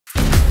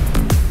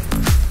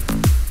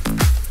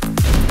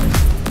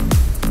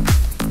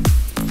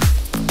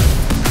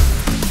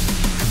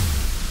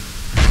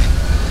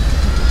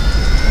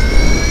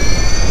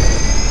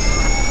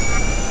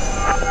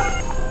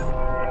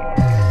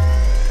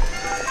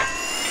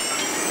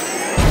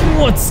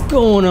What's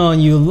going on,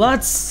 you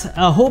Luts?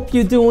 I hope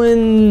you're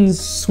doing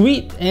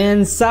sweet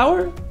and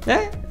sour.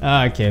 Eh?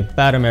 Okay,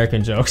 bad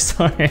American joke,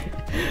 sorry.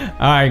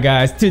 Alright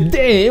guys,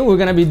 today we're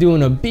gonna be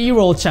doing a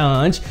B-roll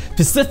challenge,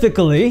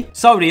 specifically.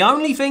 So the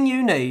only thing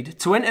you need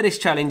to enter this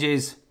challenge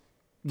is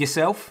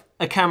yourself,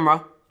 a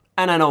camera,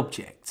 and an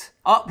object.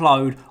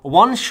 Upload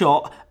one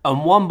shot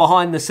and one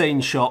behind the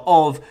scenes shot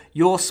of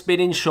your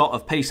spinning shot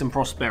of peace and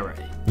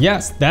prosperity.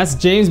 Yes, that's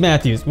James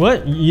Matthews.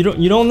 What? You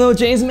don't know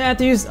James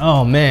Matthews?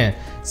 Oh man.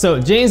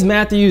 So James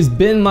Matthews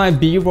been my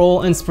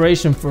B-roll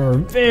inspiration for a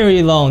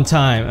very long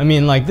time. I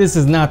mean, like, this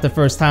is not the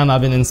first time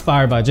I've been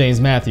inspired by James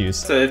Matthews.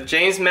 So if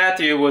James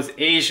Matthews was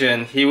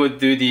Asian, he would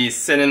do the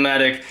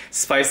cinematic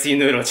spicy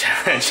noodle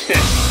challenge.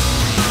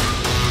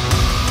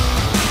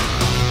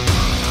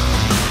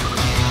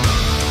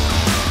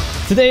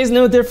 Today is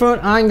no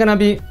different. I'm gonna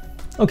be...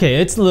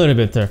 Okay, it's a little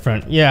bit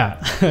different. Yeah,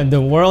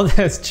 the world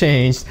has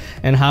changed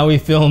and how we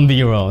film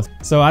B-rolls.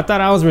 So I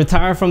thought I was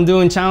retired from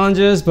doing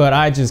challenges, but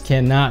I just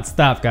cannot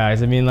stop,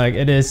 guys. I mean, like,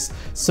 it is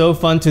so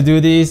fun to do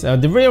these.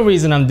 The real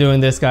reason I'm doing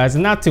this, guys,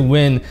 is not to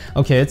win.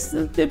 Okay,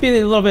 it'd be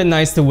a little bit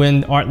nice to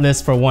win art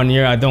list for 1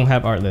 year. I don't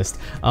have art list.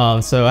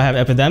 So I have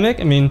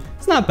epidemic. I mean,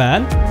 it's not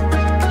bad.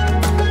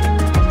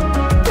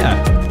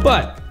 Yeah,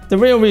 but the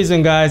real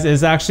reason, guys,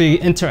 is actually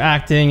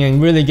interacting and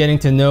really getting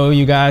to know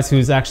you guys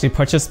who's actually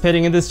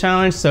participating in this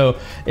challenge. So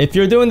if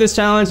you're doing this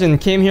challenge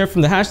and came here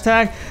from the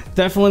hashtag,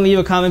 definitely leave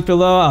a comment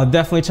below. I'll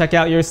definitely check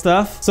out your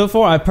stuff. So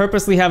far, I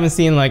purposely haven't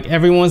seen like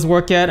everyone's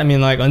work yet. I mean,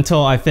 like,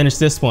 until I finish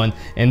this one,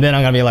 and then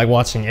I'm gonna be like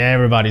watching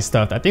everybody's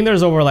stuff. I think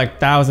there's over like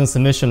 1,000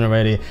 submission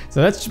already.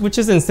 So which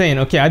is insane.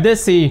 Okay, I did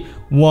see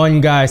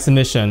one guy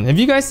submission. Have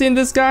you guys seen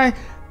this guy?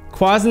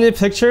 Quasinit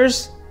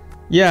Pictures?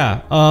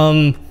 Yeah,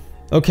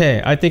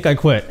 okay, I think I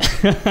quit.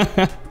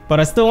 But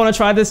I still want to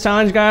try this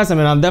challenge, guys. I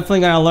mean, I'm definitely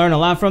going to learn a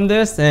lot from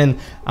this, and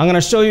I'm going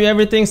to show you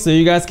everything so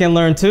you guys can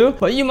learn too.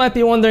 But you might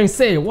be wondering,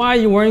 say, why are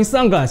you wearing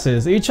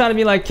sunglasses? Are you trying to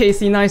be like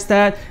Casey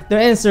Neistat? The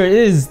answer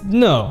is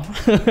no.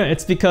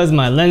 It's because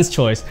my lens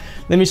choice.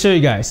 Let me show you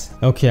guys.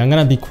 Okay, I'm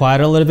going to be quiet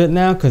a little bit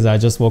now because I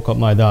just woke up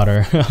my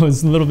daughter. I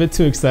was a little bit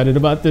too excited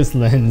about this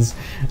lens.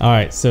 All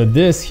right, so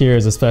this here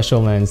is a special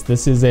lens.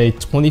 This is a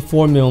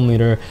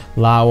 24mm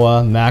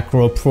Laowa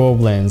macro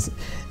probe lens.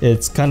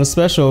 It's kind of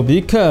special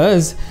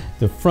because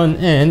the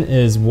front end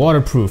is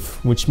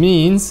waterproof, which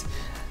means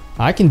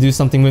I can do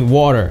something with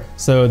water.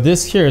 So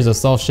this here is a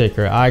salt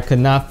shaker. I could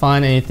not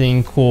find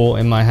anything cool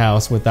in my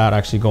house without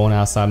actually going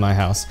outside my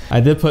house. I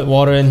did put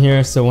water in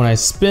here, so when I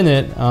spin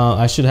it,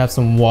 I should have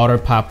some water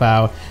pop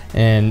out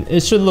and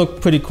it should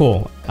look pretty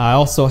cool. I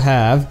also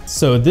have,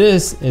 so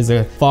this is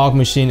a fog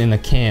machine in a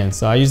can.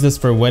 So I use this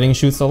for wedding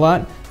shoots a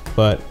lot,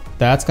 but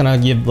that's gonna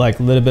give like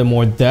a little bit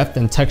more depth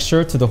and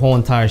texture to the whole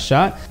entire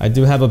shot. I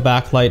do have a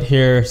backlight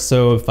here,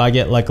 so if I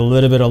get like a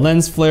little bit of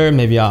lens flare,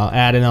 maybe I'll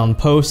add it on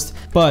post.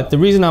 But the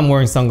reason I'm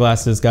wearing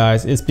sunglasses,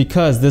 guys, is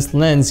because this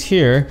lens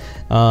here,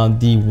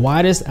 the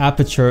widest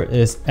aperture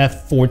is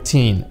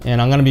f14,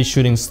 and I'm gonna be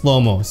shooting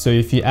slow-mo. So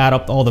if you add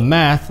up all the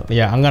math,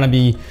 yeah, I'm gonna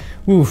be,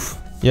 oof.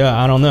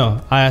 Yeah, I don't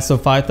know. ISO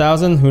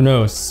 5000, who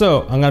knows?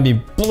 So I'm gonna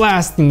be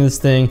blasting this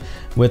thing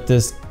with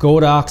this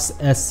Godox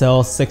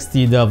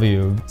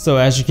SL60W. So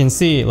as you can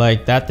see,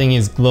 like, that thing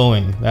is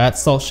glowing. That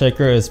salt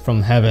shaker is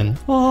from heaven.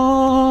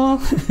 All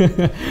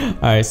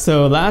right,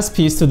 so last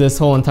piece to this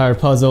whole entire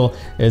puzzle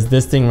is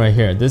this thing right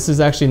here. This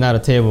is actually not a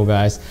table,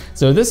 guys.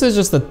 So this is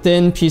just a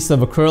thin piece of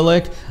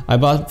acrylic I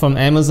bought from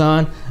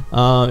Amazon.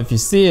 If you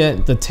see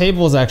it, the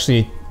table is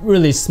actually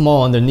really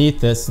small underneath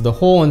this, so the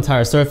whole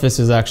entire surface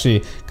is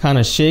actually kind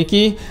of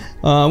shaky,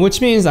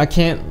 which means I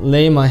can't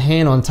lay my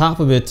hand on top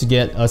of it to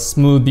get a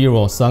smooth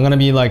B-roll. So I'm gonna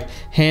be like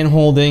hand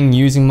holding,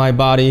 using my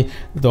body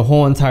the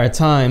whole entire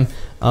time.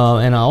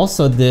 And I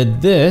also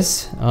did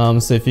this,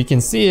 so if you can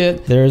see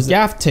it, there's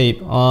gaff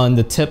tape on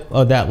the tip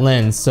of that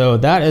lens. So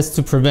that is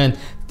to prevent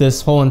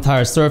this whole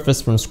entire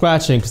surface from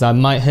scratching, because I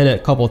might hit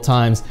it a couple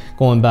times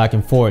going back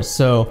and forth.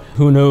 So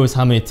who knows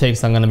how many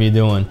takes I'm gonna be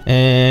doing.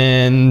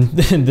 And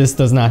this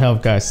does not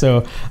help, guys.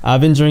 So I've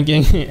been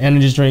drinking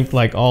energy drink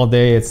like all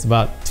day. It's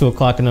about 2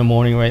 o'clock in the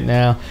morning right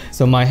now.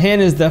 So my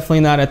hand is definitely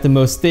not at the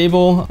most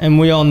stable. And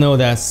we all know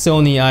that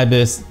Sony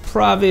IBIS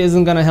probably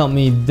isn't gonna help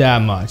me that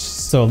much.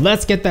 So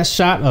let's get that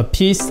shot of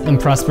peace and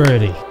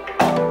prosperity.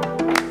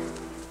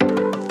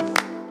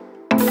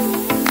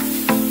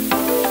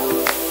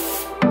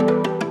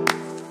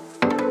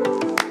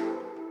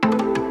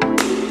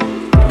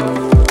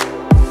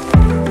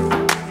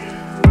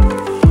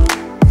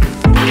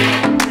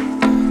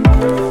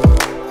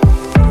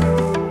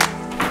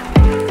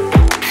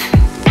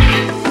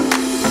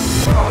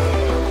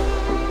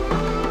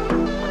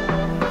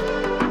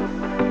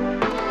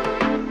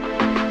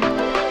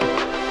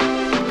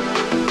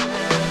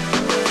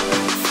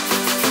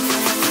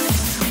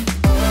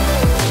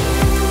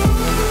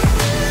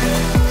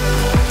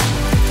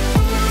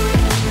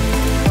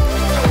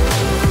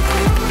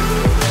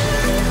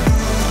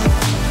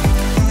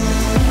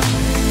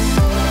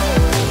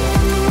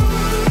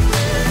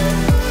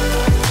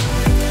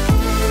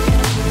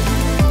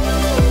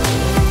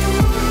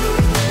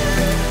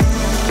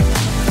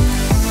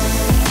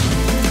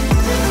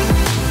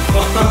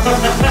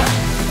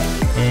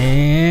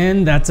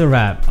 And that's a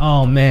wrap.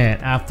 Oh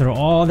man, after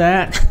all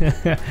that,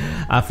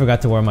 I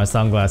forgot to wear my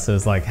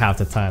sunglasses like half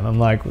the time. I'm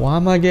like, why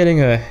am I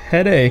getting a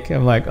headache?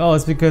 I'm like, oh,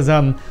 it's because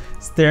I'm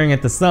staring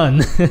at the sun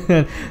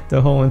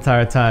the whole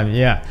entire time.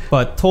 Yeah,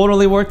 but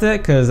totally worth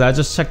it because I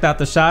just checked out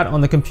the shot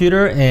on the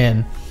computer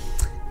and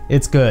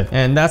it's good.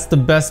 And that's the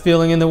best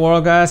feeling in the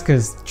world, guys,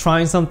 because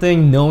trying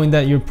something, knowing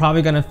that you're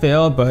probably gonna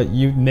fail, but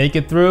you make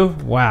it through,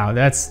 wow,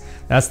 that's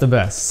the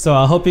best. So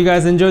I hope you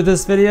guys enjoyed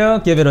this video.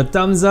 Give it a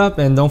thumbs up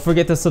and don't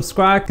forget to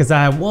subscribe because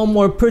I have one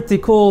more pretty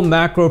cool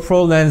macro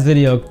pro lens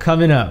video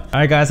coming up. All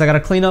right, guys, I gotta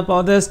clean up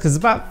all this because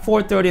it's about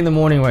 4:30 in the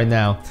morning right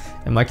now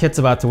and my kid's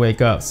about to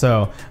wake up.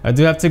 So I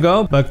do have to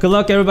go, but good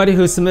luck everybody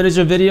who submitted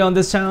your video on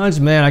this challenge.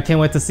 Man, I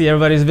can't wait to see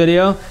everybody's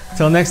video.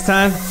 Till next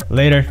time,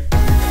 later.